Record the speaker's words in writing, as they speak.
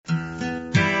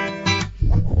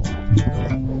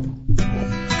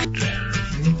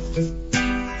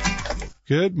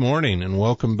Good morning and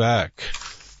welcome back.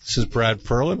 This is Brad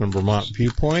Ferland in Vermont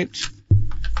Viewpoint,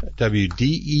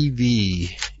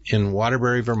 WDEV in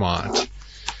Waterbury, Vermont.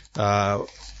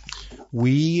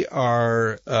 We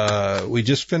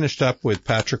just finished up with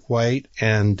Patrick White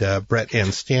and Brett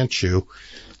Anstanchu.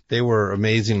 They were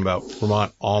amazing about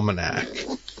Vermont Almanac.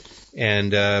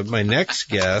 And my next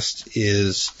guest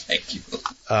is thank you.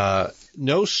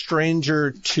 No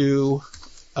stranger to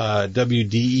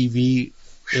WDEV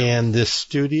and this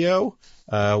studio.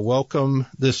 Welcome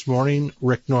this morning,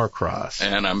 Rick Norcross.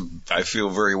 And I feel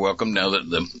very welcome now that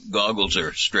the goggles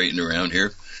are straightened around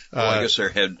here. Well, I guess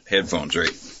they're headphones,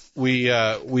 right?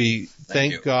 We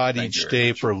thank God each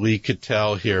day for Lee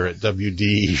Cattell here at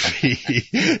WDEV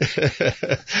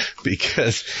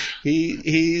because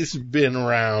he's been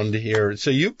around here.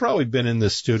 So you've probably been in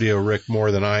this studio, Rick,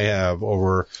 more than I have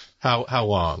over how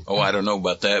long? Oh, I don't know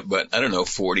about that, but I don't know,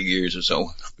 40 years or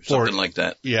so, something like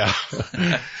that. Yeah.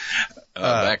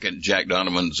 Back at Jack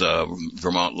Donovan's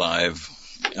Vermont Live,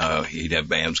 he'd have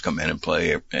bands come in and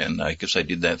play, and I guess I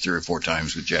did that 3 or 4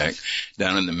 times with Jack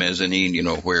down in the mezzanine,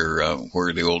 where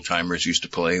the old timers used to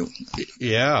play.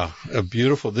 Yeah,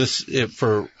 beautiful.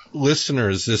 For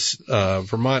listeners, this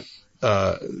Vermont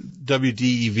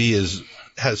WDEV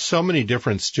has so many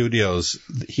different studios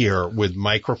here with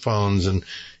microphones, and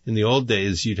in the old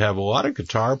days, you'd have a lot of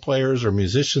guitar players or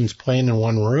musicians playing in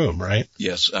one room, right?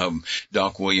 Yes.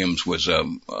 Doc Williams was a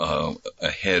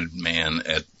head man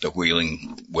at the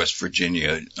Wheeling, West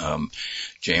Virginia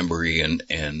Jamboree, and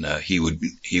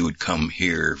he would come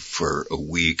here for a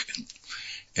week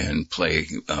and play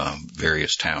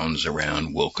various towns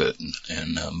around Wolcott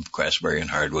and Craftsbury and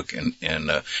Hardwick,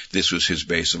 and this was his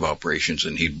base of operations,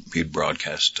 and he'd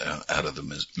broadcast out of the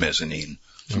mezzanine.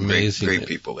 Amazing. Great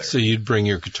people there. So you'd bring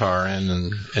your guitar in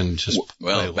and just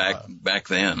well, back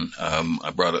then,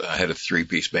 I had a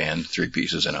 3-piece band, 3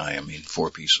 pieces and 4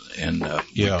 pieces, and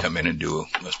we'd come in and do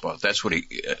a spot. That's what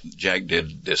Jack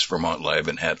did this Vermont Live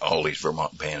and had all these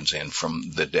Vermont bands in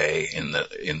from the day in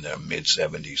the mid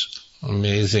 70s.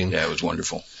 Amazing. Yeah, it was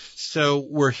wonderful. So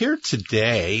we're here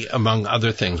today, among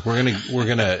other things.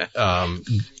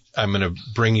 I'm going to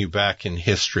bring you back in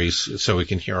history so we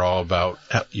can hear all about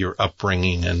your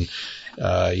upbringing and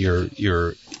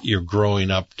your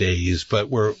growing up days. But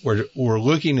we're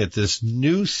looking at this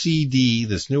new CD,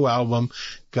 this new album,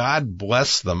 God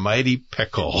Bless the Mighty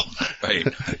Pickle. Right.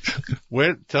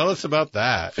 Tell us about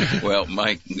that. Well,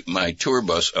 my tour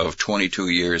bus of 22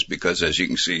 years, because as you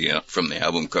can see from the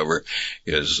album cover,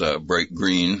 is bright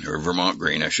green, or Vermont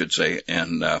green, I should say.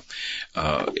 And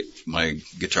my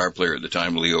guitar player at the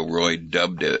time, Leo Roy,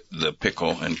 dubbed it the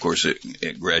Pickle, and of course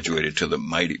it graduated to the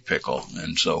Mighty Pickle.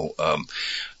 And so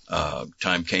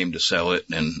time came to sell it,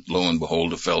 and lo and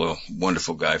behold, a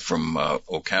wonderful guy from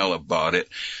Ocala bought it,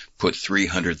 put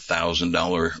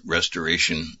 $300,000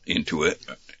 restoration into it,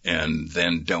 and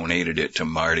then donated it to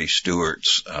Marty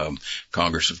Stewart's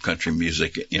Congress of Country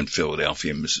Music in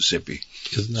Philadelphia, Mississippi.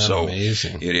 Isn't that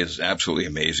amazing? It is absolutely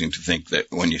amazing to think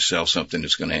that when you sell something,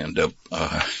 it's going to end up,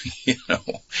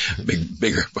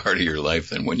 bigger part of your life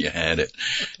than when you had it.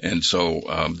 And so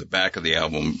the back of the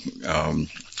album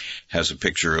has a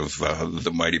picture of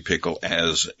the Mighty Pickle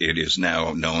as it is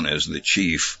now known as the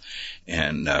Chief.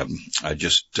 And I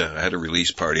just had a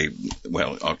release party,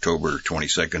 October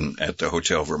 22nd at the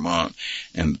Hotel Vermont.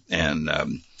 And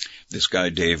this guy,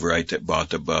 Dave Wright, that brought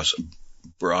the bus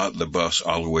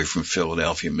all the way from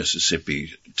Philadelphia,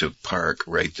 Mississippi to park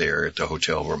right there at the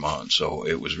Hotel Vermont. So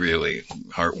it was really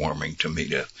heartwarming to me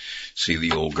to see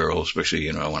the old girl, especially,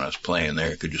 when I was playing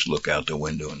there. I could just look out the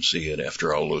window and see it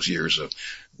after all those years of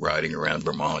riding around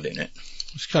Vermont in it.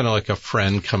 It's kind of like a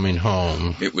friend coming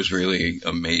home. It was really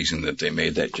amazing that they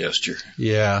made that gesture.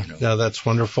 Yeah, no, that's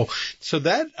wonderful. So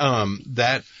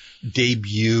that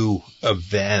debut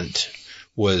event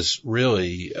was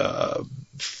really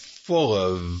full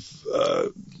of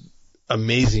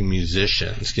amazing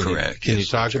musicians. Can you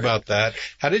talk about that?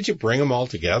 How did you bring them all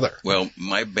together? Well,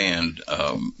 my band,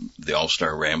 the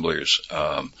All-Star Ramblers,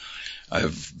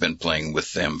 I've been playing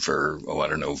with them for,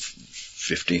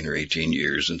 15 or 18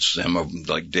 years, and some of them,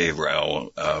 like Dave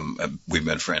Rowell, we've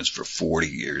been friends for 40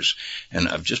 years, and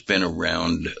I've just been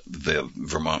around the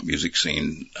Vermont music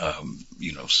scene,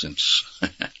 since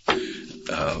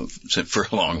for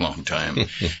a long, long time.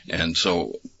 And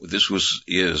so this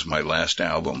is my last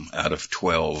album out of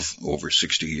 12 over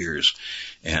 60 years,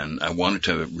 and I wanted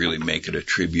to really make it a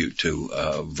tribute to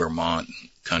Vermont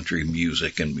country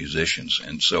music and musicians.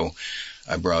 And so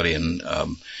I brought in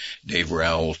Dave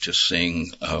Rowell to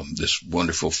sing this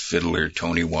wonderful fiddler,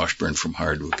 Tony Washburn from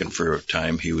Hardwick, and for a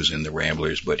time he was in the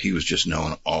Ramblers, but he was just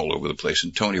known all over the place.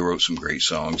 And Tony wrote some great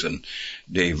songs, and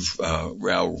Dave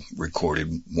Rowell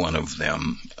recorded one of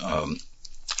them,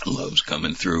 Love's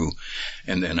Coming Through.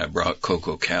 And then I brought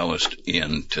Coco Callist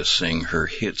in to sing her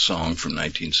hit song from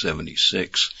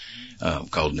 1976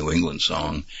 called New England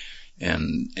Song.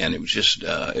 And it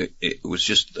was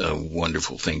just a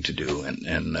wonderful thing to do,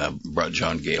 and brought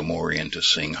John Gale in to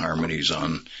sing harmonies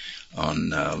on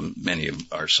many of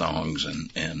our songs,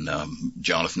 and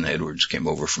Jonathan Edwards came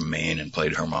over from Maine and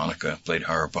played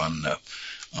harp on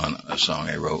a song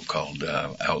I wrote called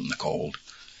Out in the Cold.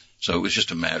 So it was just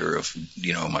a matter of,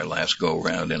 my last go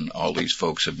around, and all these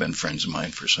folks have been friends of mine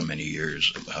for so many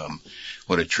years.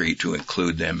 What a treat to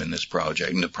include them in this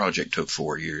project. And the project took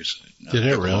 4 years. Did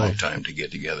it really? A long time to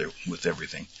get together with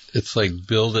everything. It's like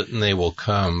build it and they will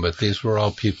come, but these were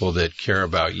all people that care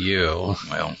about you.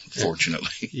 Well,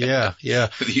 fortunately. Yeah.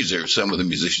 These are some of the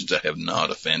musicians I have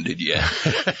not offended yet.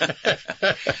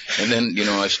 And then,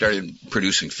 I started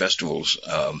producing festivals,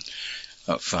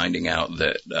 finding out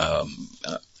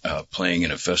that playing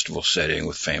in a festival setting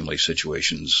with family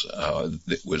situations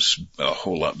that was a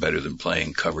whole lot better than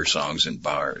playing cover songs in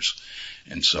bars.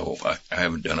 And so I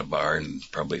haven't done a bar in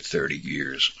probably 30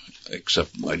 years,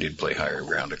 except I did play higher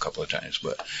ground a couple of times.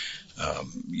 But,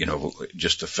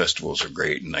 just the festivals are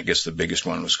great. And I guess the biggest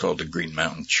one was called the Green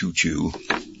Mountain Choo Choo.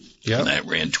 Yeah. And that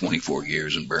ran 24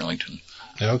 years in Burlington.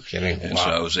 No kidding. And so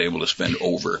I was able to spend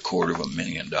over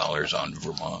 $250,000 on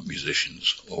Vermont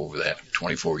musicians over that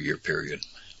 24-year period.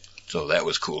 So that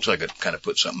was cool. So I could kind of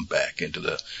put something back into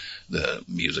the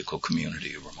musical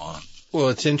community of Vermont. Well,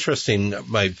 it's interesting.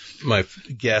 My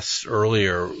guests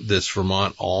earlier, this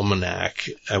Vermont Almanac,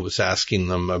 I was asking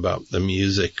them about the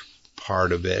music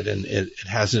part of it, and it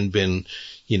hasn't been,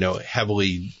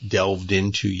 heavily delved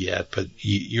into yet, but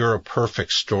you're a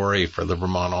perfect story for the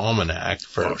Vermont Almanac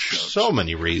for so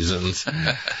many reasons.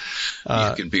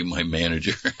 You can be my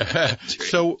manager.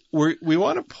 So we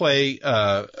want to play,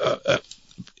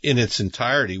 in its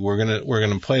entirety. We're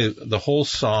gonna play the whole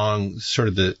song, sort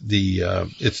of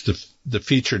it's the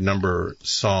featured number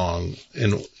song,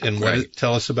 and right.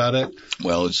 Tell us about it.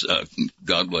 Well, it's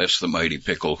God Bless the Mighty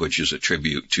Pickle, which is a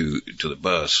tribute to the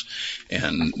bus.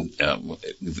 And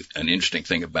an interesting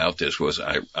thing about this was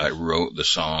I wrote the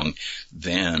song,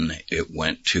 then it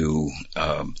went to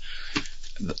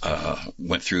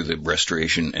went through the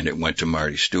restoration, and it went to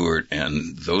Marty Stewart,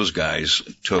 and those guys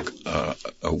took a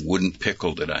wooden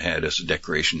pickle that I had as a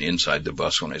decoration inside the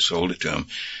bus when I sold it to them,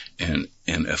 and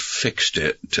affixed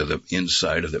it to the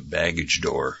inside of the baggage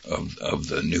door of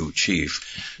the new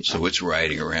chief. So it's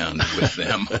riding around with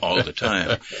them all the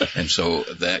time. And so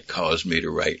that caused me to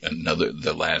write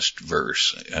the last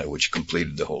verse, which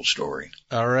completed the whole story.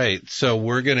 All right. So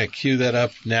we're going to cue that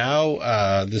up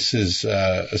now. This is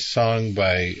a song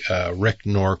by Rick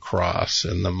Norcross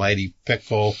and the Mighty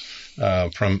Pickle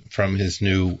from his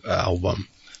new album.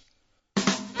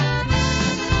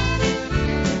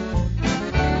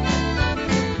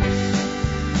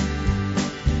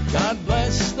 God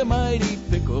bless the Mighty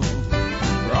Pickle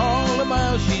for all the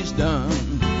miles she's done,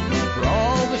 for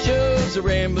all the shows the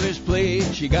Ramblers played,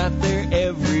 she got there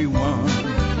every one.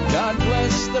 God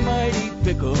bless the Mighty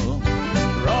Pickle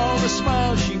for all the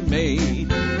smiles she made. She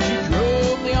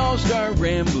drove the All-Star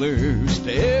Ramblers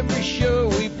to every show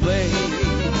we played.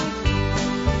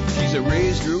 She's a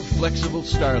raised roof flexible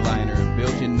Starliner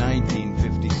built in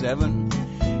 1957.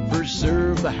 First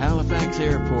served the Halifax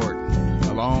Airport,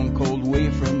 a long cold way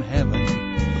from heaven.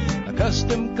 A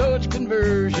custom coach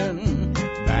conversion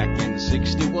back in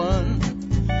 61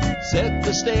 set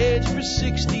the stage for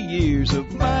 60 years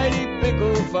of Mighty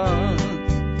Pickle fun.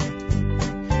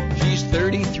 She's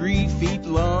 33 feet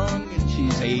long and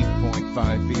she's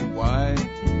 8.5 feet wide.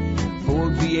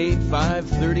 Ford V8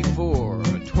 534,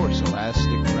 a torso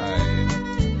elastic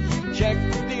ride. Check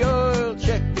the oil,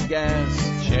 check the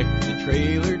gas, check the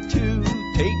trailer too.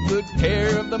 Take good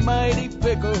care of the Mighty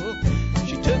Pickle,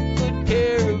 she took good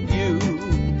care of you.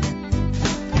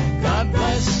 God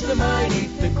bless the Mighty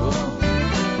Pickle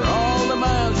for all the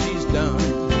miles she's done,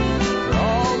 for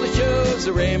all the shows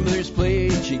the Ramblers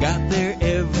played, she got there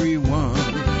every one.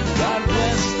 God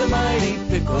bless the Mighty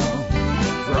Pickle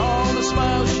for all the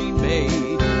smiles she made.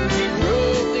 She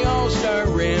drove the All-Star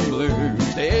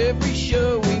Ramblers to every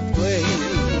show we played.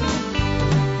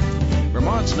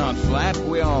 Vermont's not flat,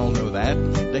 we all know that.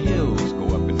 The hills go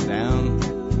up and down.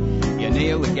 You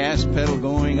nail the gas pedal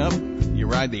going up, you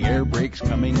ride the air brakes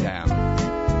coming down.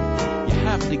 You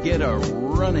have to get a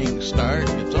running start,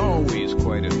 it's always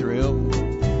quite a thrill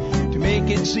to make make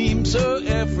it seem so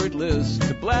effortless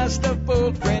to blast up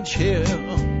old French Hill.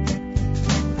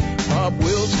 Bob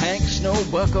Wills, Hank Snow,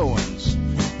 Buck Owens,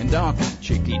 and Doc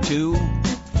Chicky too.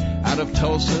 Out of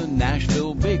Tulsa,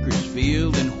 Nashville,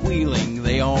 Bakersfield, and Wheeling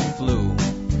they all flew.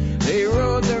 They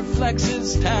rode their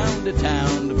flexes town to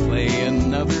town to play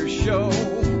another show,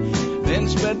 then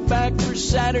sped back for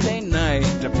Saturday night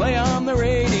to play on the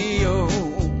radio.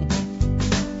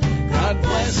 God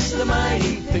bless the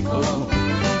mighty Pickle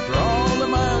for all the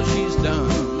miles she's done,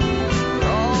 for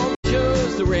all the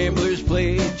shows the Ramblers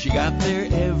played, she got there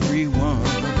every one.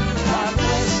 God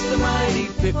bless the mighty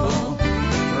Pickle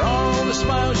for all the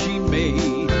smiles she made.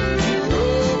 She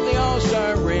drove the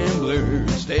All-Star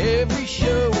Ramblers to every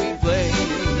show we played.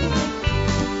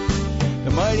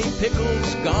 The mighty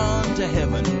Pickle's gone to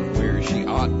heaven where she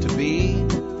ought to be,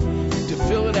 to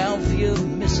Philadelphia,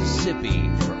 Mississippi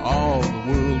for all the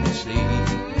world to see.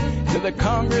 To the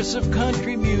Congress of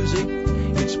Country Music,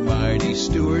 it's Mighty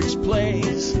Stewart's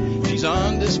place. She's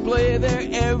on display there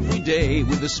every day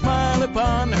with a smile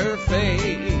upon her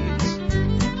face.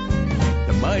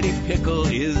 The mighty Pickle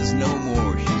is no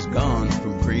more, she's gone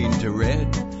from green to red,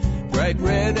 bright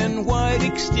red and white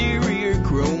exterior,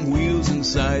 chrome wheels and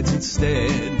sides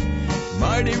instead.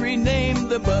 Mighty renamed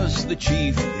the bus the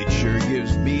Chief, it sure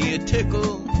gives me a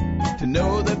tickle to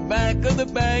know that back of the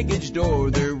baggage door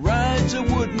there rides a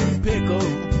wooden pickle.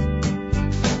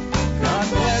 God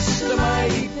bless the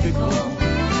mighty Pickle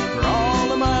for all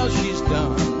the miles she's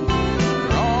done,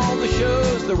 for all the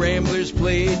shows the Ramblers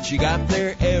played, she got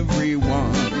there every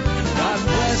one. God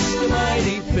bless the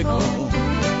mighty Pickle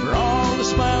for all the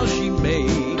smiles she made.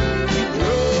 She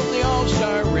drove the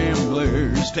All-Star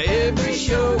Ramblers to every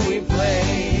show we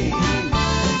played.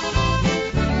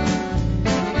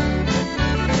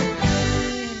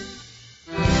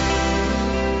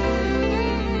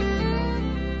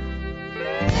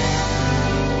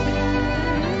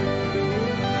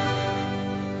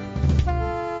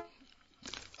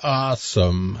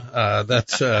 Awesome.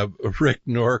 That's Rick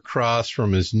Norcross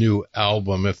from his new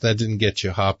album. If that didn't get you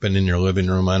hopping in your living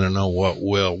room, I don't know what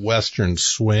will. Western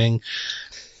Swing.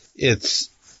 It's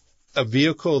a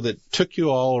vehicle that took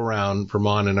you all around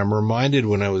Vermont, and I'm reminded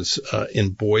when I was in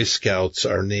Boy Scouts,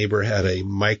 our neighbor had a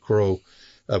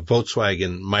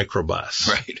Volkswagen microbus.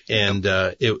 Right. And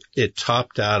it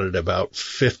topped out at about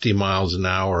 50 miles an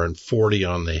hour and 40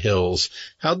 on the hills.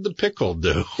 How'd the Pickle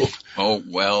do? Oh,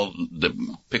 well,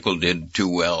 the Pickle did too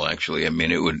well, actually. I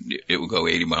mean, it would go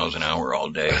 80 miles an hour all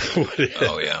day.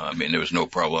 Oh, yeah. I mean, there was no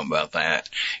problem about that.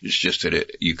 It's just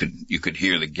that you could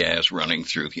hear the gas running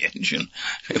through the engine.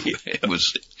 It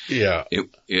was, yeah.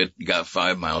 It got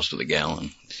 5 miles to the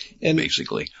gallon, and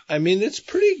basically. I mean, it's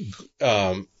pretty,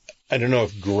 I don't know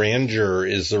if grandeur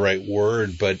is the right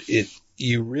word, but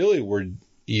you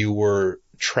were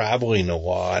traveling a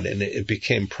lot, and it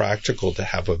became practical to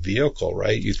have a vehicle,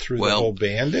 right? You threw the whole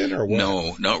band in, or what?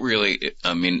 No, not really.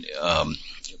 I mean,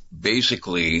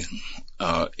 basically,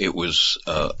 it was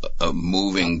a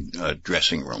moving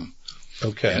dressing room.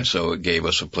 Okay. And so it gave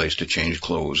us a place to change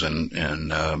clothes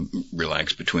and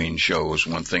relax between shows,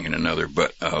 one thing and another.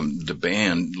 But the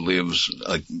band lives,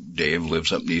 like Dave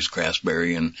lives up in East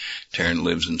Craftsbury, and Taryn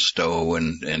lives in Stowe,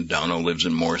 and Dono lives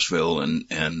in Morrisville, and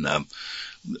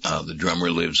the drummer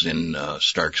lives in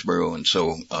Starksboro. And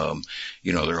so,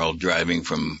 they're all driving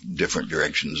from different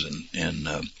directions, and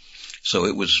so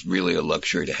it was really a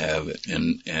luxury to have it.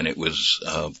 And it was,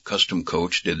 Custom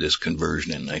Coach did this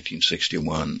conversion in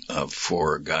 1961,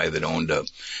 for a guy that owned a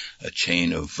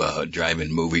chain of,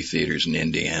 drive-in movie theaters in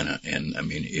Indiana. And I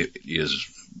mean, it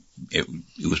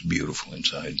was beautiful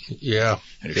inside. Yeah.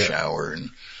 Had a shower, and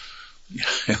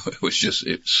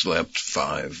it slept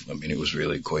 5. I mean, it was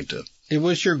really quite It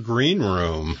was your green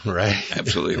room, right?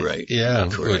 Absolutely right. Yeah,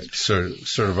 correct.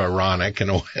 Sort of ironic in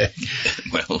a way.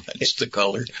 Well, that's the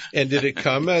color. And did it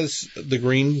come as the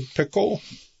green Pickle?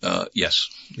 Yes.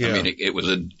 Yeah. I mean, it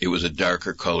was a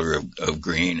darker color of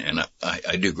green, and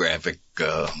I do graphic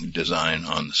design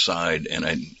on the side, and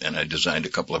I designed a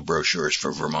couple of brochures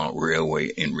for Vermont Railway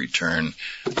in return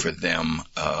for them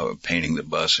painting the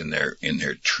bus in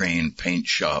their train paint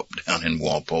shop down in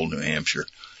Walpole, New Hampshire.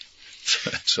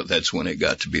 So that's when it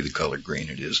got to be the color green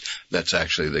it is. That's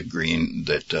actually the green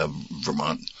that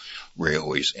Vermont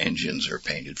Railway's engines are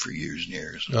painted for years and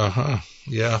years. Uh-huh.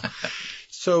 Yeah.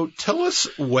 So tell us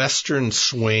Western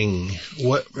Swing.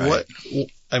 What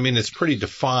I mean, it's pretty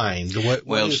defined.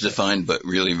 Well, it's defined, but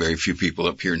really very few people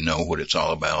up here know what it's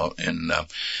all about. And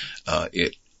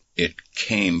it it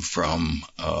came from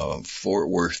Fort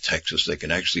Worth, Texas. They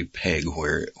could actually peg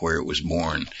where it was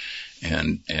born.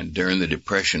 And during the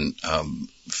Depression,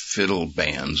 fiddle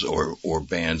bands or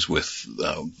bands with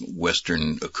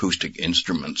Western acoustic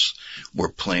instruments were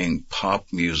playing pop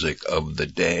music of the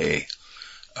day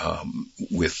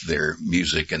with their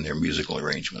music and their musical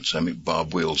arrangements. I mean,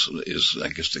 Bob Wills is, I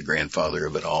guess, the grandfather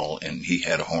of it all, and he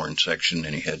had a horn section,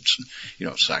 and he had,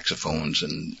 saxophones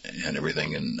and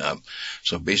everything, and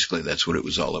so basically that's what it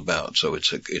was all about. So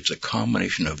it's a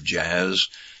combination of jazz,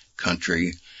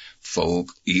 country, folk,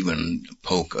 even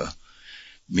polka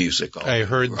music. All I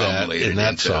heard that in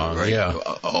that song, right? Yeah.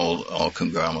 All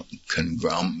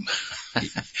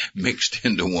mixed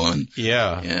into one.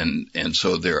 Yeah. And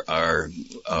so there are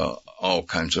all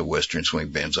kinds of Western swing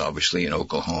bands, obviously, in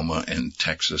Oklahoma and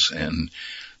Texas and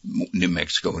New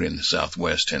Mexico and in the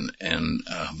Southwest. And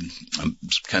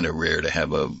it's kind of rare to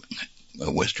have a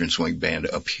Western swing band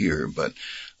up here, but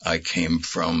I came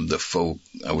from the folk.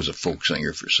 I was a folk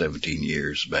singer for 17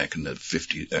 years back in the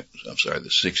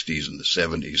 60s and the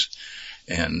 70s.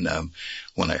 And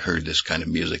when I heard this kind of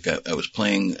music, I was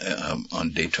playing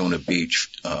on Daytona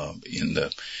Beach in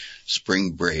the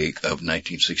spring break of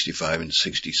 1965 and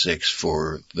 66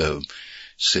 for the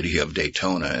city of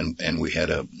Daytona, and we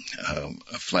had a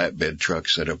flatbed truck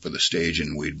set up with a stage,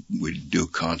 and we'd do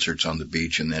concerts on the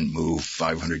beach and then move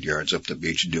 500 yards up the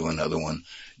beach and do another one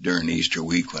during Easter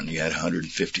week when you had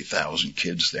 150,000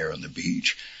 kids there on the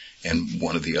beach. And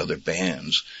one of the other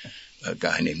bands, a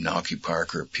guy named Knocky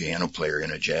Parker, a piano player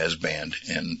in a jazz band,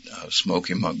 and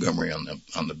Smokey Montgomery on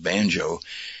the banjo.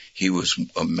 He was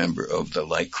a member of the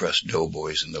Light Crust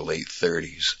Doughboys in the late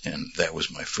 30s, and that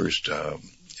was my first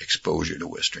exposure to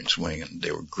Western swing, and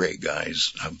they were great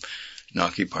guys.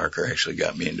 Knocky Parker actually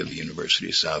got me into the University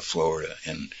of South Florida,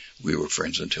 and we were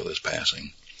friends until his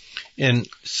passing. And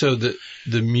so the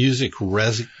music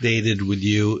resonated with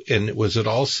you, and was it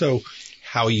also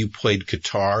how you played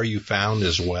guitar you found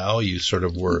as well? You sort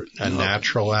of were a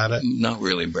natural at it? Not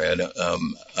really, Brad.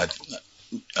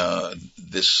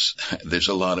 There's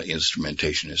a lot of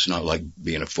instrumentation. It's not like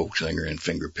being a folk singer and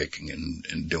finger picking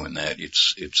and doing that.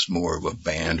 It's more of a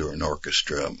band or an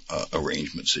orchestra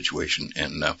arrangement situation.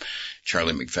 And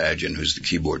Charlie McFadgen, who's the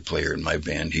keyboard player in my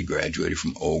band, he graduated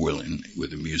from Oberlin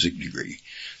with a music degree.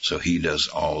 So he does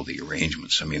all the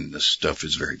arrangements. I mean, the stuff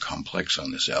is very complex on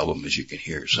this album, as you can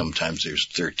hear. Sometimes there's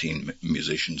 13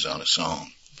 musicians on a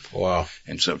song. Wow.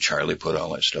 And so Charlie put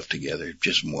all that stuff together.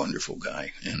 Just a wonderful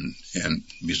guy and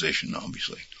musician,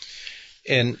 obviously.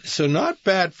 And so not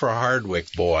bad for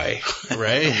Hardwick boy,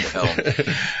 right? Well,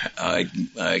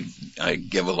 I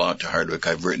give a lot to Hardwick.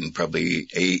 I've written probably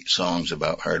 8 songs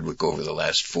about Hardwick over the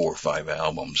last 4 or 5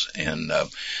 albums. And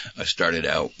I started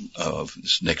out,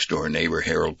 this next door neighbor,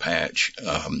 Harold Patch,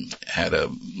 had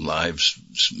a live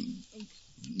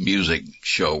music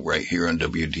show right here on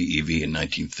WDEV in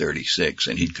 1936,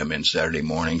 and he'd come in Saturday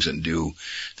mornings and do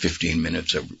 15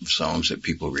 minutes of songs that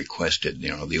people requested,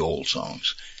 the old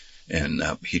songs. And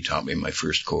he taught me my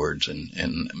first chords,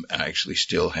 and I actually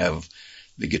still have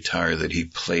the guitar that he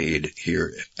played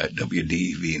here at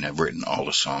WDEV, and I've written all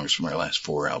the songs from our last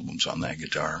 4 albums on that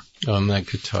guitar. On that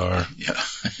guitar. Yeah.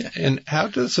 And how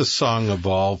does a song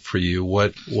evolve for you?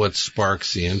 What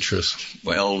sparks the interest?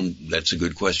 Well, that's a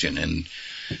good question. And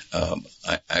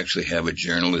I actually have a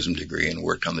journalism degree and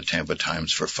worked on the Tampa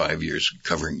Times for 5 years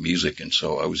covering music. And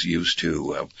so I was used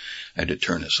to, I had to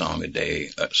turn a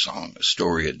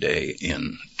story a day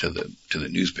in to the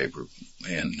newspaper.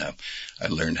 And I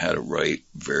learned how to write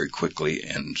very quickly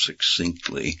and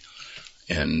succinctly,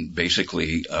 and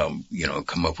basically,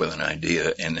 come up with an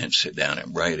idea and then sit down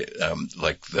and write it.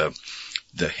 Like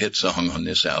the hit song on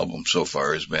this album so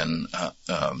far has been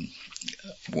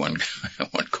one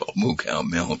called Moo Cow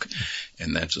Milk,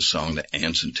 and that's a song that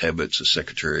Anson Tebbets, the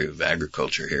Secretary of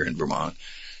Agriculture here in Vermont,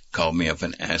 called me up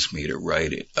and asked me to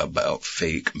write it about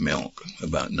fake milk,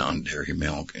 about non-dairy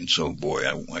milk. And so, boy,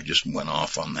 I just went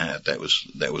off on that. That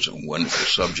was a wonderful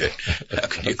subject. How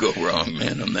can you go wrong,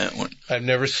 man, on that one? I've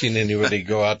never seen anybody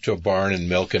go out to a barn and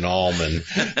milk an almond.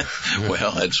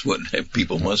 Well, that's what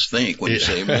people must think when you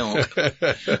say milk.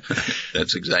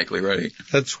 That's exactly right.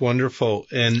 That's wonderful.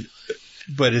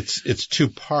 But it's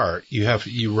 2-part.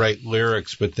 You write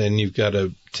lyrics, but then you've got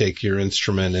to take your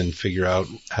instrument and figure out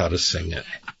how to sing it.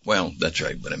 Well, that's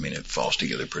right. But I mean, it falls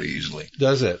together pretty easily.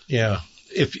 Does it? Yeah.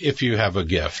 If you have a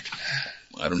gift.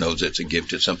 I don't know. It's a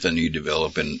gift. It's something you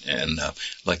develop, and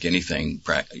like anything,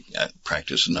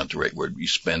 practice is not the right word. You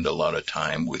spend a lot of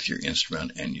time with your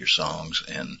instrument and your songs,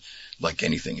 and like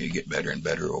anything, you get better and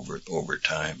better over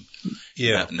time.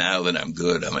 Yeah. Now that I'm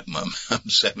good, I'm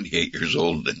 78 years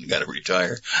old and got to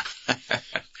retire.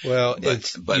 Well,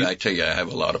 but I tell you, I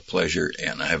have a lot of pleasure,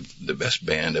 and I have the best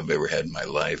band I've ever had in my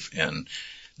life, and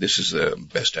this is the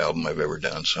best album I've ever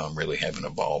done, so I'm really having a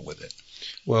ball with it.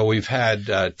 Well, we've had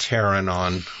Taryn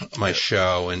on my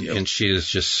show, and she is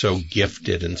just so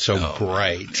gifted and so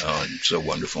bright. Oh, so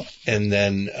wonderful. And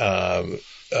then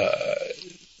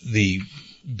the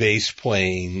bass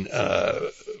playing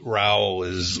Rowell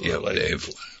is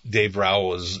Dave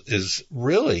Rowell is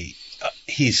really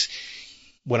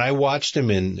when I watched him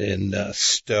in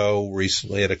Stowe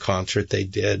recently at a concert they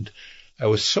did, I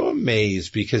was so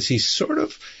amazed because he's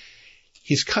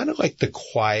kind of like the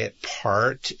quiet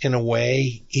part in a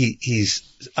way.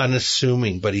 He's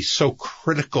unassuming, but he's so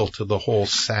critical to the whole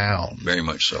sound. Very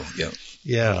much so, yeah.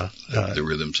 Yeah. The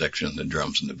rhythm section, the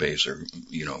drums and the bass are,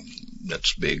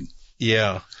 that's big.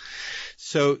 Yeah.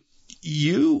 So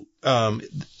you,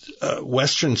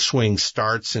 Western swing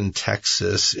starts in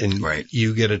Texas and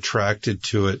you get attracted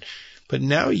to it, but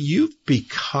now you've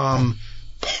become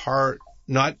part,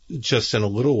 not just in a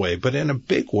little way, but in a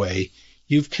big way.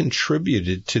 You've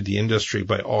contributed to the industry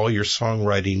by all your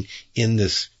songwriting in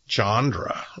this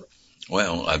genre.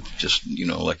 Well, I've just,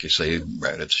 like you say,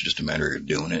 Brad, it's just a matter of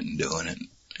doing it and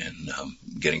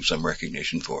getting some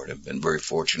recognition for it. I've been very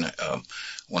fortunate.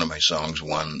 One of my songs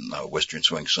won Western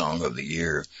Swing Song of the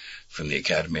Year from the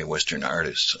Academy of Western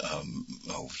Artists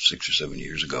 6 or 7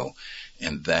 years ago,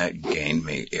 and that gained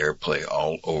me airplay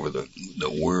all over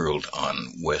the world on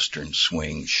Western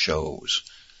swing shows.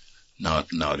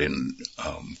 Not in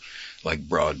like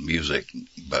broad music,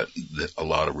 but a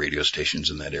lot of radio stations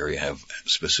in that area have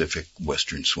specific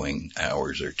Western swing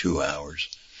hours or 2 hours.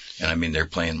 And I mean, they're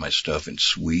playing my stuff in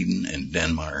Sweden and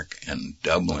Denmark and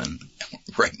Dublin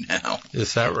right now.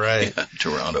 Is that right? Yeah,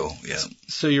 Toronto, yeah.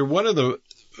 So you're one of the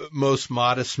most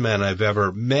modest men I've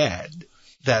ever met.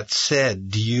 That said,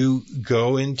 do you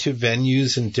go into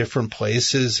venues in different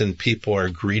places and people are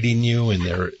greeting you and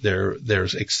they're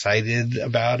excited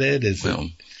about it?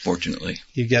 Fortunately.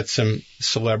 You get some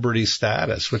celebrity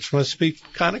status, which must be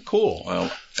kind of cool.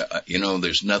 Well,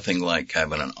 there's nothing like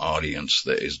having an audience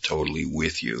that is totally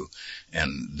with you.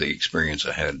 And the experience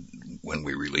I had when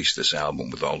we released this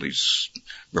album with all these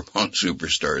Vermont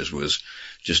superstars was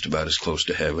just about as close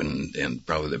to heaven and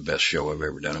probably the best show I've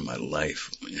ever done in my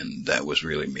life. And that was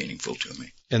really meaningful to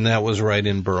me. And that was right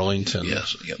in Burlington.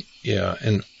 Yes. Yep. Yeah.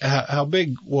 And how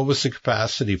big, what was the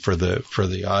capacity for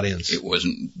the audience? It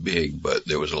wasn't big, but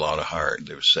there was a lot of heart.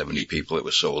 There was 70 people. It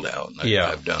was sold out. And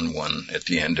I've done one at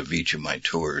the end of each of my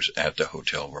tours at the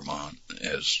Hotel Vermont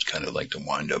as kind of like the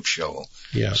wind-up show.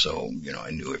 Yeah. So,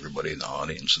 I knew everybody in the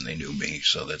audience and they knew me.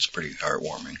 So that's pretty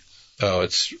heartwarming. Oh,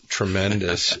 it's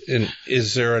tremendous. And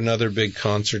is there another big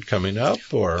concert coming up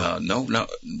or? No.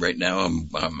 Right now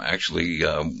I'm actually,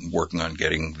 working on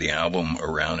getting the album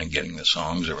around and getting the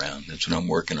songs around. That's what I'm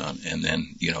working on. And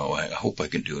then, I hope I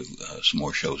can do some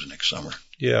more shows next summer.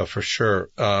 Yeah, for sure.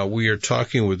 We are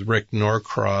talking with Rick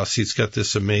Norcross. He's got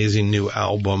this amazing new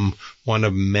album, one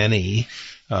of many,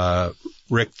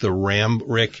 Rick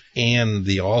and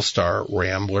the All-Star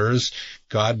Ramblers.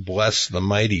 God Bless the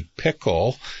Mighty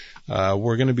Pickle.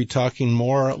 We're going to be talking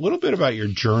a little bit about your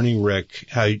journey, Rick,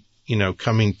 how,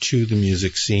 coming to the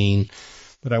music scene.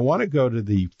 But I want to go to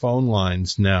the phone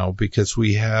lines now because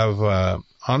we have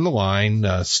on the line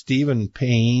Stephen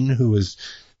Payne, who is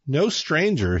no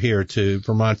stranger here to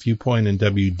Vermont Viewpoint and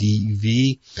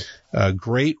WDEV, a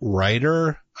great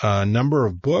writer, a number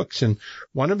of books, and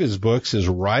one of his books is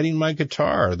Riding My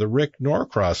Guitar, the Rick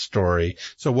Norcross story.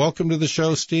 So welcome to the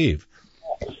show, Steve.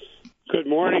 Good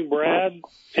morning, Brad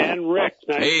and Rick.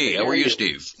 Hey, how are you,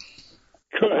 Steve?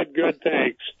 Good,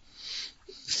 thanks.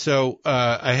 So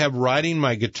I have Riding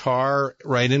My Guitar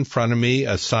right in front of me,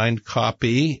 a signed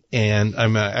copy, and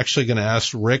I'm actually going to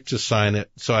ask Rick to sign it.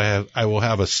 So I will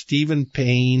have a Stephen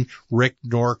Payne, Rick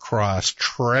Norcross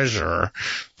treasure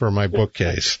for my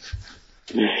bookcase.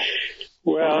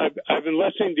 Well, I've been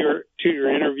listening to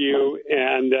your interview,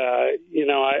 and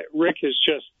Rick is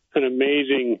just an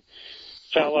amazing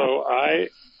fellow. I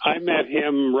met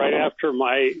him right after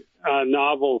my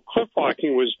novel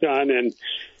Cliffwalking was done, and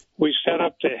we set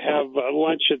up to have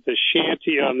lunch at the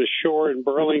shanty on the shore in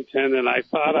Burlington, and I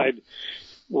thought I'd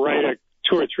write a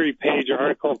 2 or 3 page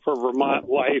article for Vermont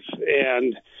Life.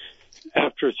 And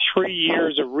after 3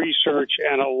 years of research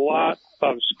and a lot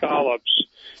of scallops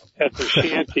at the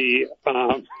shanty,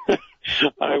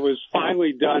 I was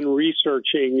finally done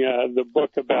researching the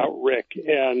book about Rick,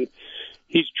 and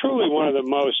he's truly one of the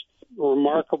most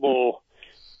remarkable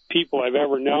people I've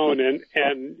ever known.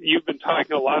 And you've been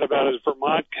talking a lot about his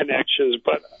Vermont connections,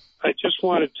 but I just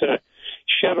wanted to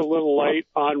shed a little light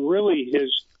on really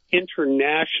his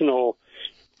international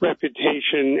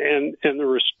reputation and the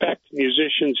respect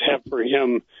musicians have for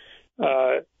him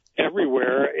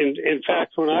everywhere. In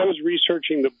fact, when I was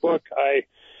researching the book, I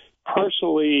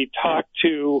personally talked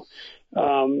to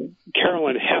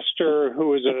Carolyn Hester, who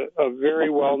was a very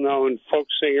well-known folk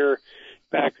singer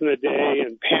back in the day,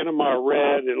 and Panama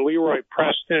Red, and Leroy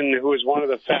Preston, who was one of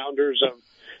the founders of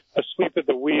Asleep at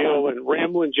the Wheel, and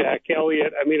Ramblin' Jack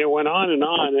Elliott. I mean, it went on.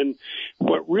 And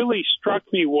what really struck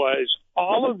me was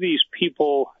all of these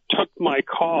people took my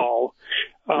call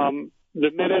the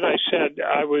minute I said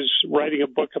I was writing a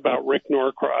book about Rick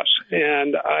Norcross.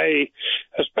 And I,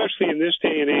 especially in this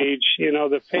day and age, you know,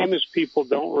 the famous people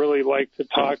don't really like to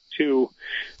talk to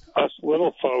us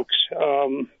little folks.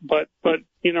 But,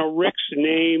 you know, Rick's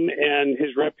name and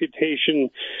his reputation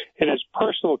and his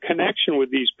personal connection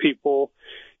with these people,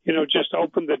 you know, just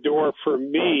opened the door for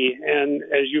me. And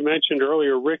as you mentioned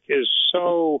earlier, Rick is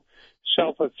so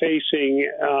self-effacing.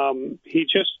 He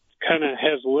just kind of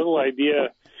has little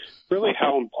idea really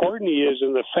how important he is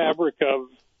in the fabric of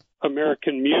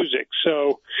American music.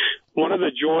 So one of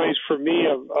the joys for me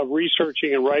of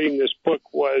researching and writing this book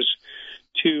was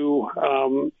to,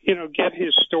 you know, get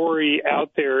his story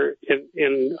out there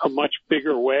in a much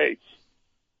bigger way.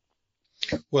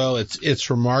 Well, it's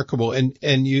remarkable.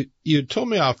 And you told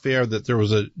me off air that there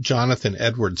was a Jonathan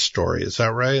Edwards story. Is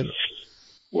that right?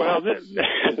 Well, this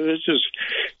is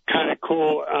kind of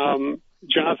cool.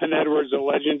 Jonathan Edwards, a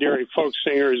legendary folk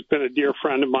singer, has been a dear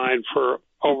friend of mine for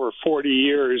over 40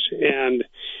 years. And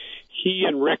he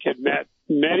and Rick had met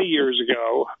many years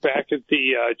ago back at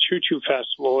the Choo Choo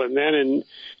Festival. And then in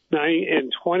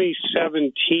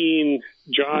 2017,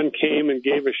 John came and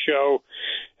gave a show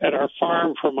at our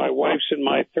farm for my wife's and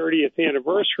my 30th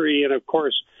anniversary. And of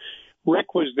course,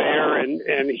 Rick was there,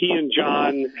 and he and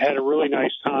John had a really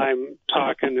nice time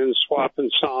talking and swapping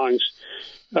songs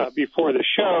before the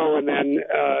show. And then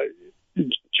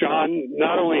John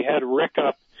not only had Rick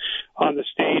up on the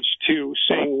stage to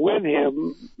sing with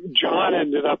him, John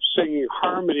ended up singing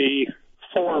harmony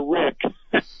for Rick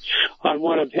on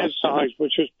one of his songs,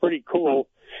 which was pretty cool.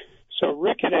 So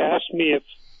Rick had asked me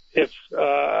if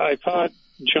I thought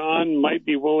John might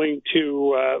be willing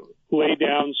to lay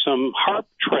down some harp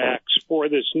tracks for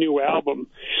this new album.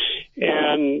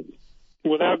 And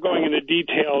without going into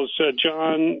details,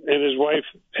 John and his wife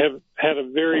have had a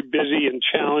very busy and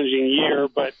challenging year,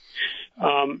 but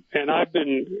and I've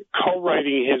been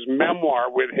co-writing his memoir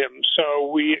with him. So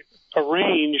we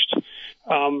arranged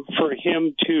for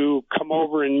him to come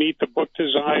over and meet the book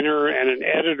designer and an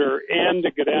editor, and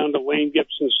to go down to Lane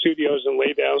Gibson Studios and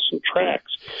lay down some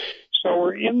tracks. So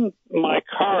we're in my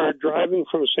car driving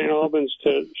from St. Albans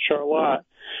to Charlotte,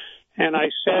 and I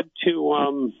said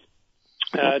to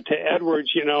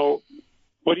Edwards, you know,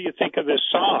 what do you think of this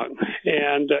song?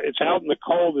 And It's Out in the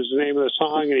Cold is the name of the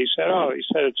song. And he said,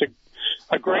 it's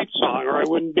a great song, or I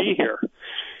wouldn't be here.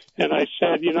 And I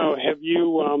said, you know, have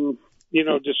you, you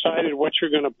know, decided what you're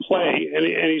going to play? And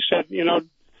he said, you know,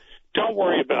 don't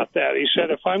worry about that. He said,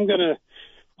 if I'm going to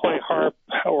play harp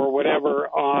or whatever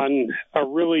on a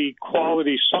really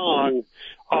quality song,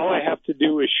 all I have to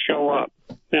do is show up.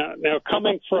 Now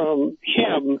coming from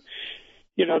him,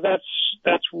 you know, that's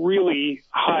really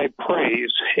high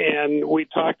praise. And we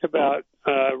talked about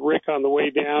Rick on the way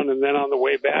down and then on the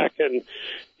way back. And,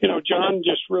 you know, John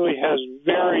just really has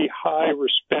very high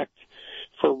respect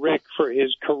for Rick, for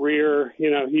his career. You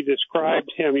know, he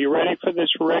described him, you ready for this,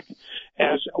 Rick,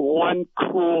 as one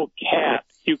cruel cat.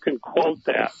 You can quote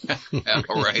that.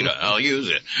 All right, I'll use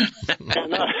it.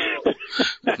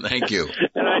 Thank you.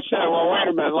 And I said, well, wait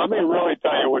a minute, let me really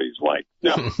tell you what he's like.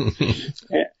 No.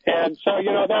 And so,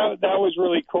 you know, that was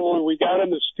really cool. And we got in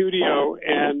the studio,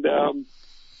 and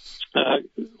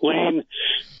Lane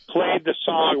played the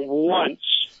song once.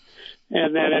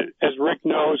 And then, as Rick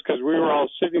knows, because we were all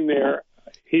sitting there,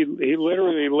 he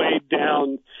literally laid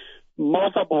down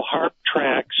multiple harp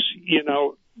tracks, you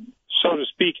know, so to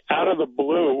speak, out of the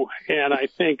blue. And I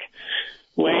think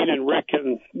Lane and Rick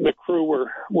and the crew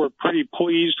were pretty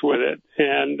pleased with it.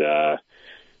 And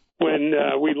when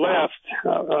we left,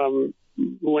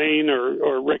 Lane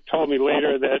or Rick told me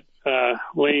later that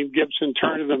Lane Gibson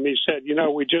turned to them. He said, you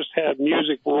know, we just had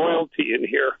music royalty in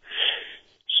here.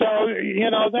 So,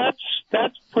 you know,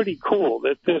 that's pretty cool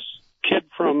that this kid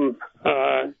from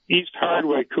East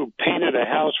Hardwick who painted a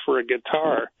house for a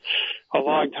guitar a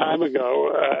long time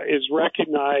ago, is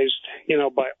recognized,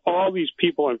 by all these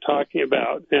people I'm talking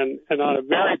about, and on a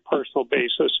very personal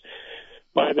basis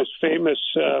by this famous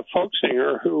folk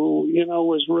singer who,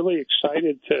 was really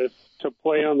excited to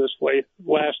play on this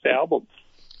last album.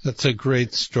 That's a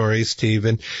great story, Steve.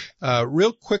 And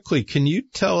real quickly, can you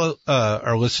tell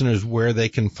our listeners where they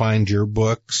can find your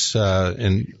books,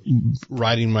 and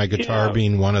Riding My Guitar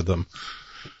being one of them?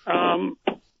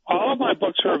 All of my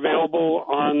books are available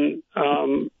on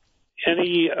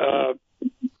any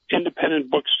independent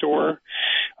bookstore.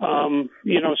 Some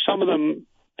of them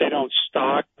they don't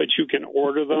stock, but you can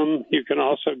order them. You can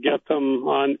also get them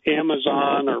on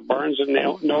Amazon or Barnes and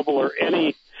Noble or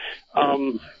any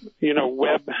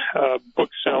web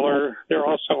bookseller. They're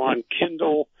also on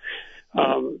Kindle,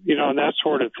 and that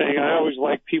sort of thing. I always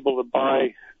like people to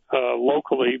buy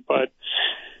locally, but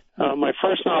my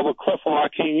first novel, Cliff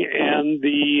Walking, and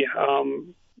the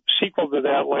sequel to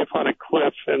that, Life on a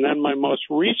Cliff, and then my most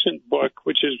recent book,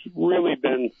 which has really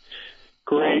been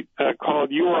great,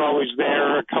 called You Were Always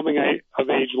There, a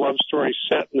coming-of-age love story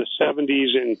set in the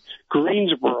 70s in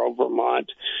Greensboro, Vermont,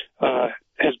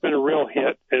 has been a real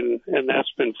hit, and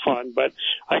that's been fun. But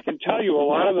I can tell you a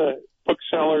lot of the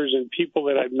booksellers and people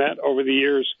that I've met over the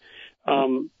years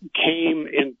came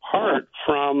in part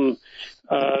from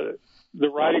the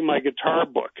Riding My Guitar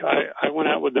book. I went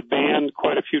out with the band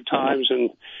quite a few times and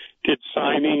did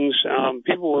signings.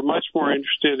 People were much more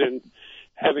interested in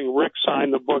having Rick sign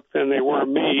the book than they were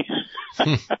me.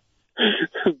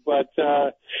 But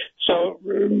so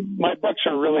my books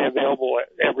are really available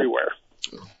everywhere.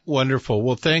 Wonderful.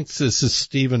 Well, thanks. This is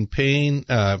Stephen Payne.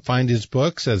 Find his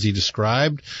books, as he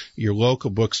described. Your local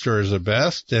bookstore is the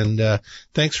best. And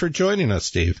thanks for joining us,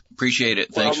 Steve. Appreciate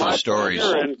it. Thanks for the stories.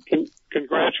 And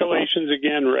congratulations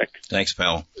again, Rick. Thanks,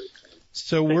 pal.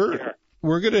 So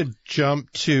we're going to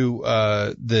jump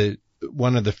to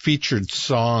one of the featured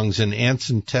songs in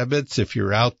Anson Tebbets. If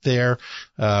you're out there,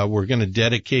 we're going to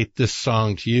dedicate this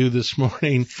song to you this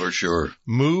morning. For sure.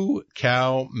 Moo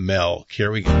Cow Milk.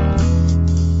 Here we go.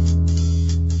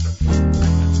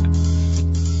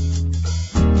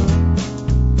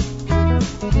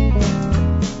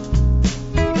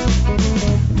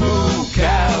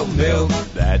 Milk,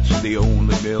 that's the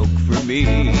only milk for me.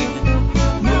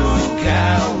 Moo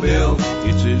cow milk,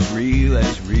 it's as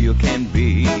real can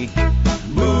be.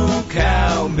 Moo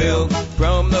cow milk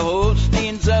from the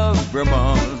Holsteins of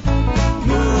Vermont.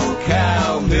 Moo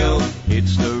cow milk,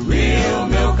 it's the real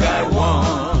milk I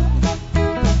want.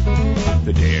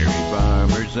 The dairy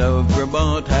farmers of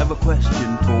Vermont have a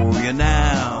question for you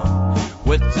now.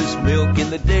 What's this milk in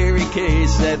the dairy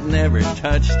case that never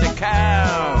touched a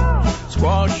cow?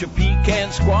 Squash a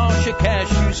pecan, squash a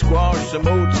cashew, squash some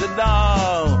oats and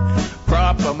all.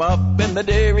 Prop 'em up in the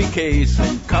dairy case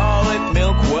and call it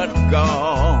milk what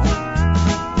gall.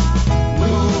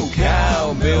 Moo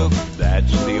cow milk,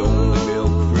 that's the only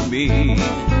milk for me.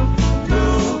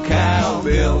 Moo cow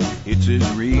milk, it's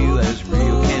as real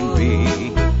can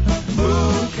be.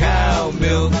 Moo cow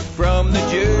milk from the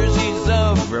Jerseys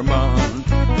of Vermont.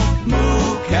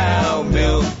 Moo cow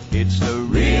milk, it's the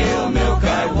real milk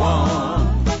I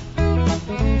want.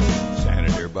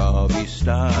 Senator Bobby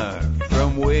Starr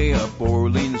from way up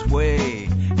Orleans way,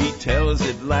 he tells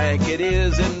it like it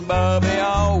is, and Bobby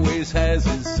always has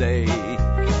his say.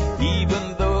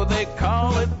 Even though they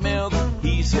call it milk,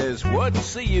 he says,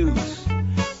 what's the use?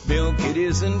 Milk it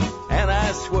isn't, and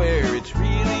I swear it's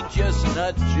really just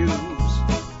nut juice.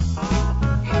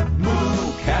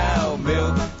 Moo cow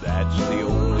milk, that's the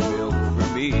only milk for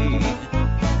me.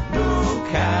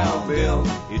 Moo cow milk,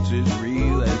 it's as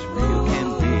real can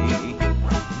be.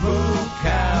 Moo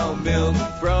cow milk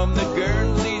from the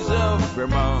Guernseys of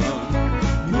Vermont.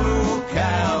 Moo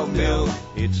cow milk,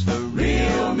 it's the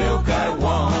real milk I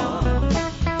want.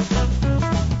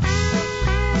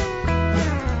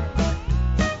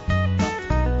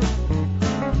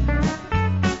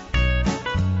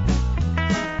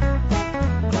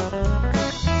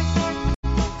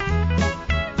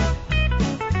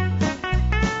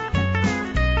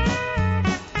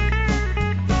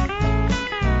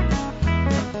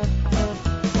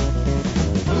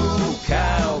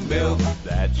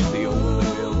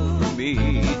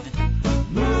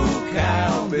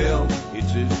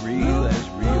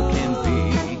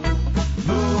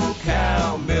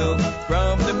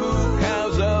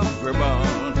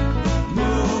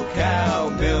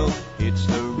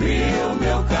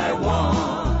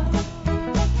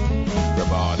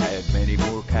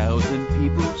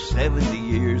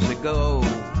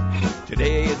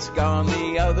 Today it's gone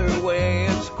the other way,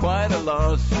 it's quite a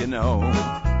loss, you know.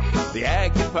 The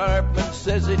ag department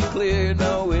says it clear,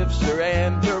 no ifs or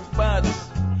ands or buts.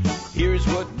 Here's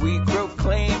what we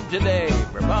proclaim today: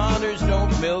 Vermonters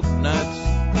don't milk nuts.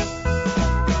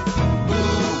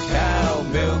 Moo cow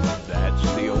milk,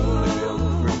 that's the only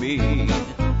milk for me.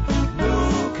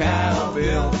 Moo cow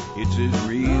milk, it's as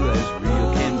real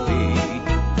can be.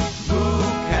 Moo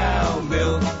cow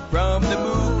milk from the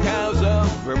moo cows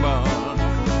of Vermont.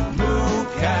 Moo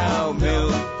cow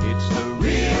milk, it's the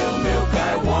real milk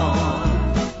I want.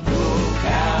 Moo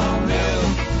cow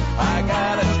milk, I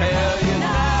gotta tell you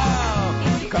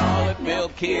now, you call it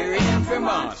milk here in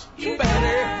Vermont, you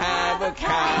better have a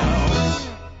cow.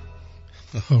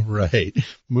 All right.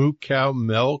 Moo Cow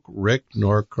Milk, Rick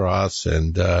Norcross,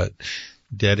 and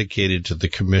dedicated to the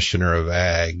Commissioner of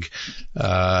Ag.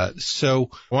 So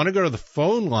I want to go to the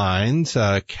phone lines.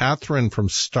 Catherine from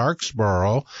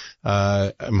Starksboro.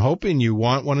 I'm hoping you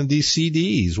want one of these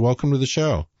CDs. Welcome to the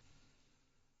show.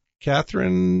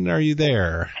 Catherine, are you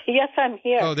there? Yes, I'm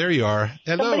here. Oh, there you are.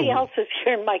 Hello. Somebody else is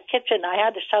here in my kitchen. I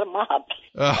had to shut them up.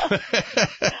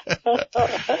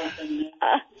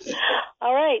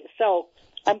 All right, so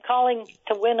I'm calling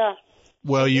to win a...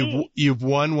 Well, you've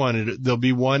won one. There'll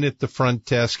be one at the front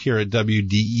desk here at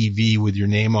WDEV with your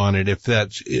name on it, if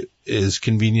that is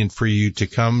convenient for you to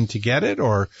come to get it,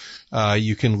 or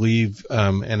you can leave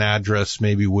an address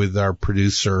maybe with our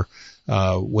producer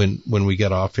when we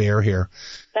get off air here.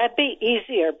 That'd be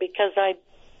easier because I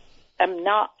am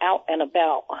not out and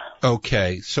about.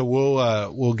 Okay, so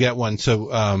we'll get one.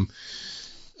 So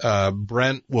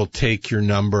Brent will take your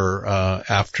number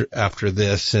after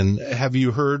this. And have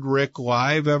you heard Rick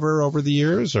live ever over the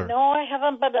years? Or? No, I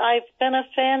haven't, but I've been a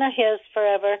fan of his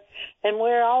forever, and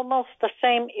we're almost the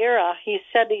same era. He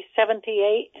said he's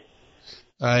 78.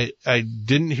 I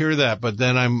didn't hear that, but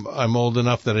then I'm old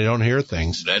enough that I don't hear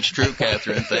things. That's true,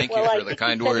 Catherine. Thank you for the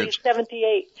kind words. He's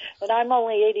 78, and I'm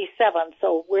only 87,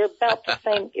 so we're about the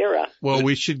same era. Well,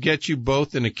 we should get you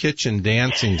both in a kitchen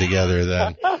dancing together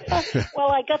then. Well,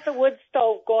 I got the wood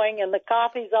stove going, and the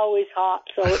coffee's always hot,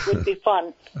 so it would be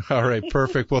fun. All right,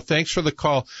 perfect. Well, thanks for the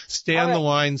call. Stay on the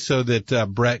line so that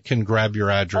Brett can grab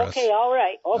your address. Okay, all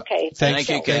right. Okay. Thank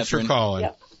you, Catherine. Thanks for calling.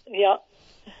 Yeah.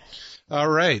 All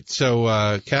right.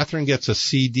 So, Catherine gets a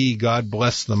CD, God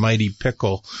Bless the Mighty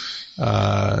Pickle.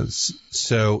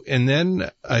 So, and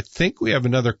then I think we have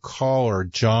another caller,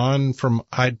 John from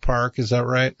Hyde Park. Is that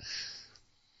right?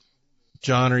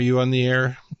 John, are you on the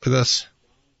air with us?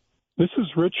 This is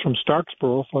Rich from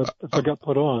Starksboro, if I got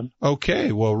put on.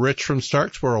 Okay. Well, Rich from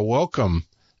Starksboro, welcome.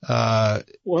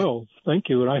 Well, thank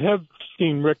you. And I have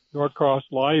seen Rick Norcross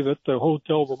live at the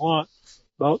Hotel Vermont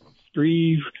about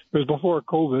it was before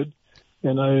COVID.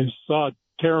 And I saw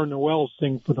Tara Noel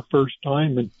sing for the first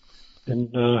time, and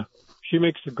she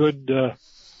makes a good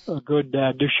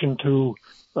addition to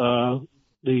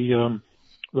the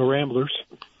Ramblers,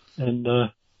 and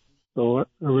so I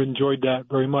enjoyed that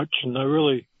very much. And I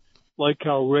really like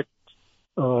how Rick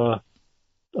divvies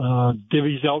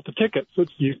out the tickets.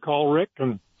 You call Rick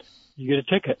and you get a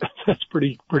ticket. That's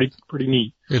pretty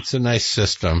neat. It's a nice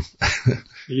system.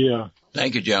 Yeah.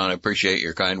 Thank you, John. I appreciate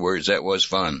your kind words. That was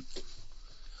fun.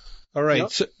 All right.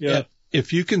 Yep. So, yeah.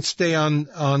 If you can stay on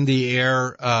the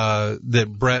air, that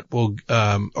Brett will,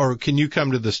 or can you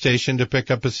come to the station to pick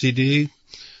up a CD?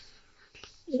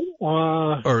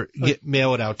 Or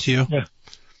mail it out to you? Yeah.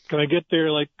 Can I get there,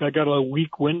 I got a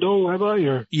week window, have I?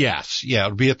 Or? Yes. Yeah.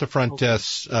 It'll be at the front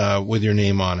desk, with your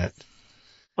name on it.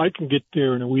 I can get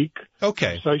there in a week.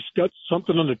 Okay. So I got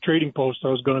something on the trading post I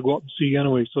was going to go up and see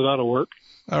anyway, so that'll work.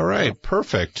 All right.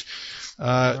 Perfect.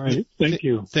 All right. Thank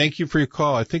you. Thank you for your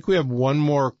call. I think we have one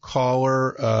more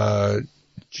caller,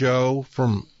 Joe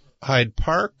from Hyde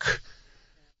Park.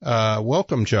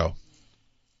 Welcome, Joe.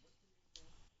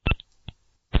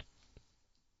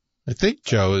 I think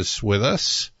Joe is with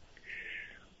us.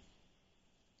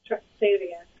 Say it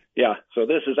again. Yeah, so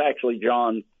this is actually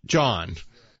John. John.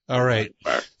 All right.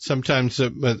 Sometimes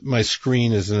my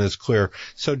screen isn't as clear.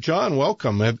 So, John,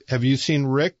 welcome. Have you seen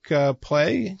Rick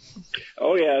play?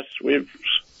 Oh, yes. We've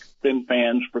been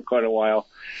fans for quite a while.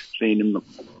 Seen him,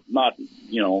 not,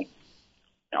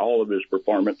 all of his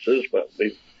performances, but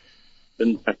we've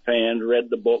been fans, read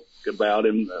the book about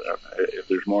him. If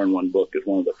there's more than one book, it's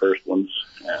one of the first ones.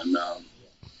 And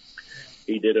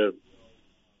he did a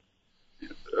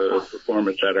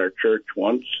performance at our church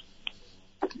once.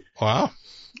 Wow.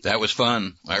 That was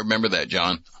fun. I remember that,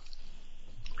 John.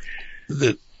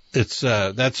 That's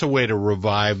a way to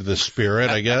revive the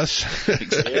spirit, I guess.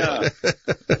 Yeah.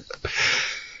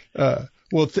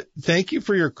 Well, thank you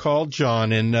for your call,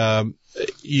 John. And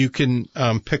you can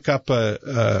pick up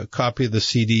a copy of the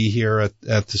CD here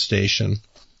at the station.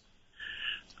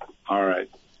 All right.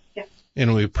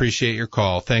 And we appreciate your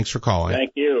call. Thanks for calling.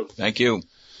 Thank you. Thank you.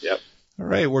 Yep. All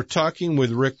right. We're talking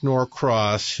with Rick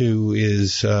Norcross, who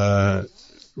is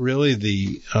really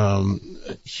the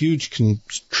huge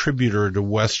contributor to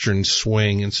Western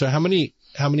swing. And so how many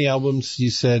albums you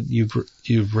said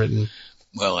you've written?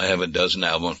 Well, I have a dozen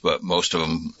albums, but most of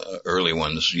them early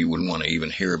ones you wouldn't want to even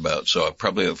hear about. So I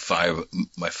probably have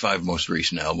my five most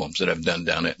recent albums that I've done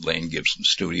down at Lane Gibson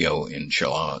Studio in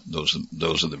Charlotte.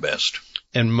 Those are the best.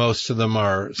 And most of them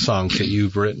are songs that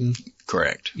you've written?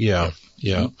 Correct. Yeah.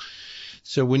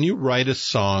 So when you write a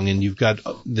song and you've got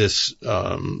this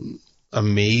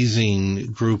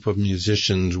amazing group of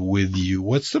musicians with you,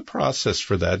 what's the process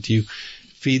for that? Do you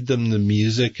feed them the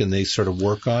music and they sort of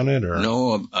work on it, or?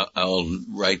 No, I'll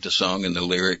write the song and the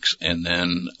lyrics and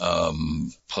then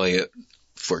play it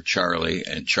for Charlie,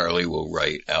 and Charlie will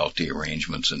write out the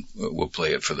arrangements and we'll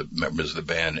play it for the members of the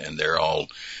band, and we're all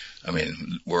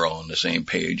on the same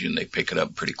page and they pick it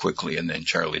up pretty quickly, and then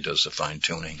Charlie does the fine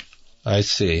tuning. I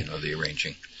see. The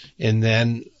arranging. And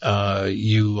then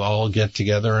you all get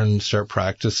together and start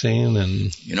practicing,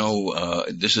 and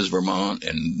this is Vermont,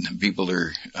 and people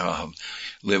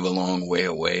live a long way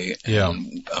away.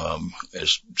 And,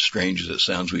 as strange as it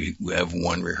sounds, we have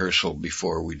one rehearsal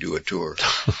before we do a tour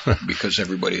because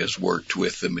everybody has worked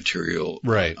with the material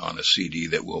on a CD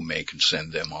that we'll make and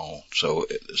send them all. So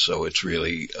it's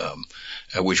really,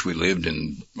 I wish we lived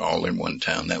all in one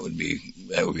town. That would be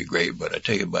great. But I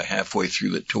tell you, by halfway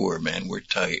through the tour, man, we're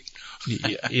tight.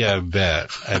 Yeah,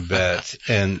 I bet.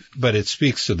 But it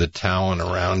speaks to the talent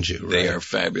around you, right? They are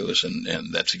fabulous,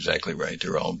 and that's exactly right.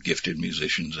 They're all gifted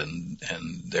musicians, and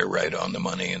they're right on the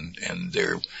money, and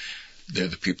they're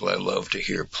the people I love to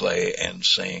hear play and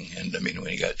sing. And I mean,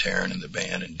 when you got Taryn in the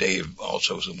band, and Dave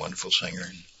also is a wonderful singer.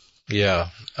 Yeah,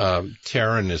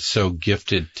 Taryn is so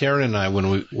gifted. Taryn and I,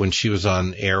 when she was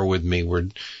on air with me, were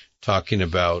talking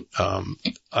about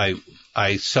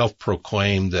I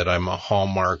self-proclaim that I'm a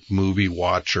Hallmark movie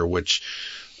watcher, which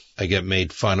I get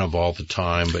made fun of all the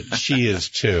time, but she is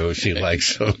too. She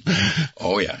likes them.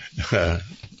 Oh, yeah.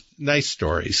 Nice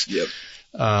stories. Yep.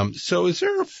 So is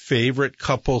there a favorite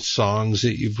couple songs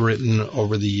that you've written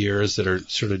over the years that are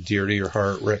sort of dear to your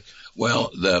heart, Rick?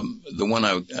 Well, the one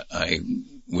I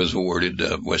was awarded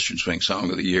Western Swing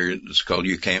Song of the Year is called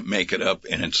You Can't Make It Up,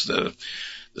 and it's the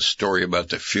story about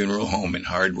the funeral home in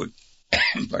Hardwick.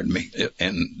 Pardon me.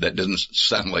 And that doesn't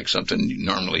sound like something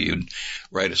normally you'd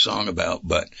write a song about,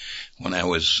 but when I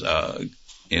was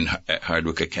at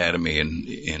Hardwick Academy in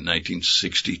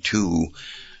 1962,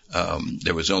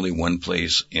 there was only one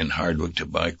place in Hardwick to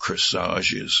buy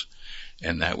corsages,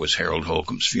 and that was Harold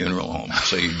Holcomb's funeral home.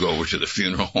 So you'd go over to the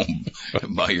funeral home to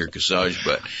buy your corsage,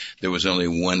 but there was only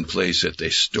one place that they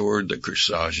stored the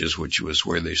corsages, which was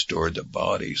where they stored the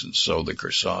bodies, and so the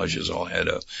corsages all had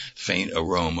a faint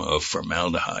aroma of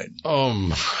formaldehyde.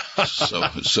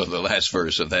 So the last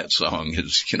verse of that song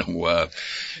is,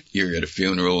 you're at a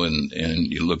funeral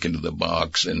and you look into the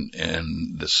box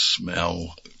and the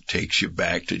smell takes you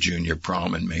back to junior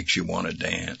prom and makes you want to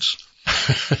dance.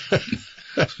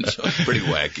 So it's pretty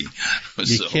wacky.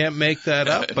 You can't make that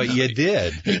up, but you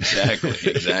did.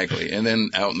 Exactly. And then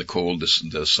Out in the Cold,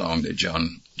 the song that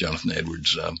Jonathan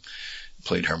Edwards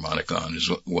played harmonica on, is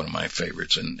one of my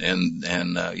favorites. And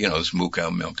this Moo Cow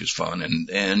Milk is fun, and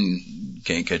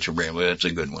Can't Catch a Rambler, that's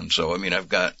a good one. So, I mean, I've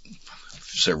got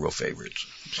several favorites,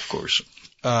 of course.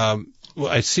 Well,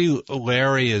 I see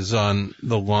Larry is on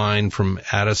the line from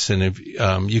Addison. If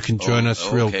you can join us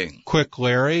real quick,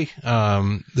 Larry.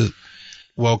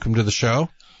 Welcome to the show.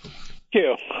 Thank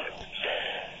you.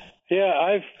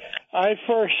 Yeah, I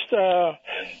first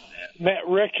met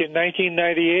Rick in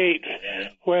 1998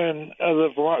 when the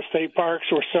Vermont State Parks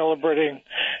were celebrating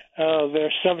their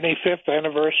 75th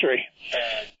anniversary.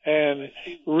 And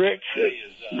Rick,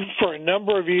 for a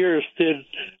number of years, did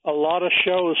a lot of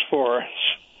shows for us.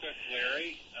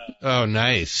 Oh,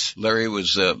 nice. Larry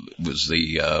was the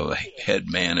head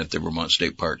man at the Vermont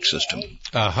State Park system.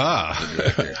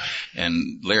 Aha.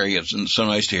 And Larry, it's so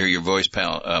nice to hear your voice,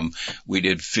 pal. We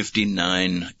did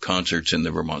 59 concerts in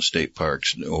the Vermont State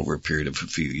Parks over a period of a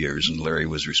few years, and Larry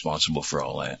was responsible for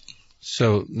all that.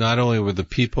 So not only were the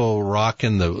people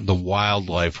rocking, the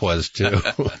wildlife was too.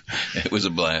 It was a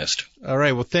blast. All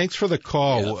right. Well, thanks for the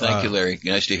call. Yeah, thank you, Larry.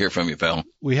 Nice to hear from you, pal.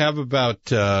 We have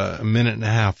about a minute and a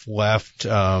half left.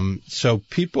 So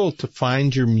people, to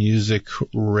find your music,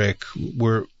 Rick,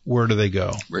 where do they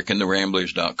go?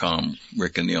 RickandTheRamblers.com.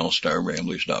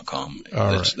 RickandTheAllStarRamblers.com.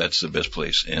 That's the best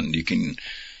place. And you can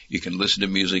listen to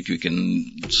music.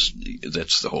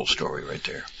 That's the whole story right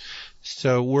there.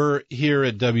 So we're here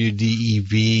at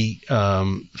WDEV,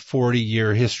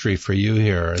 40-year history for you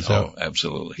here.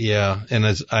 Absolutely. Yeah, and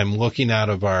as I'm looking out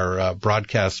of our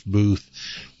broadcast booth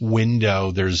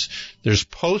window, there's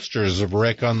posters of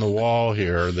Rick on the wall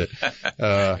here.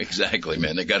 That exactly,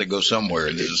 man. They got to go somewhere.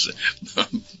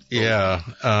 Yeah.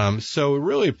 So we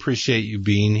really appreciate you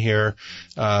being here.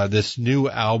 This new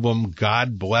album,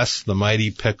 God Bless the Mighty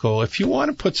Pickle. If you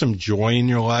want to put some joy in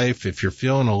your life, if you're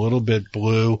feeling a little bit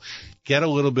blue, get a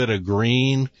little bit of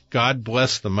green. God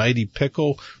Bless the Mighty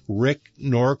Pickle. Rick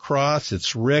Norcross.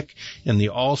 It's Rick and the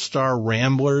All-Star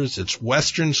Ramblers. It's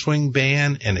Western Swing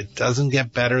Band, and it doesn't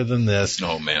get better than this.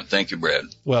 Oh, man. Thank you, Brad.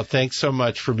 Well, thanks so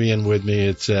much for being with me.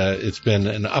 It's been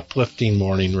an uplifting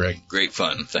morning, Rick. Great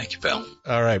fun. Thank you, pal.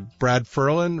 All right. Brad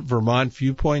Ferland, Vermont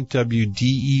Viewpoint,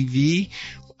 WDEV.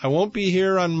 I won't be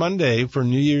here on Monday for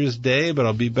New Year's Day, but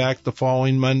I'll be back the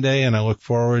following Monday, and I look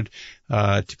forward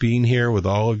to being here with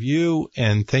all of you.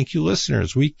 And thank you,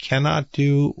 listeners. We cannot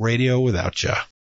do radio without you.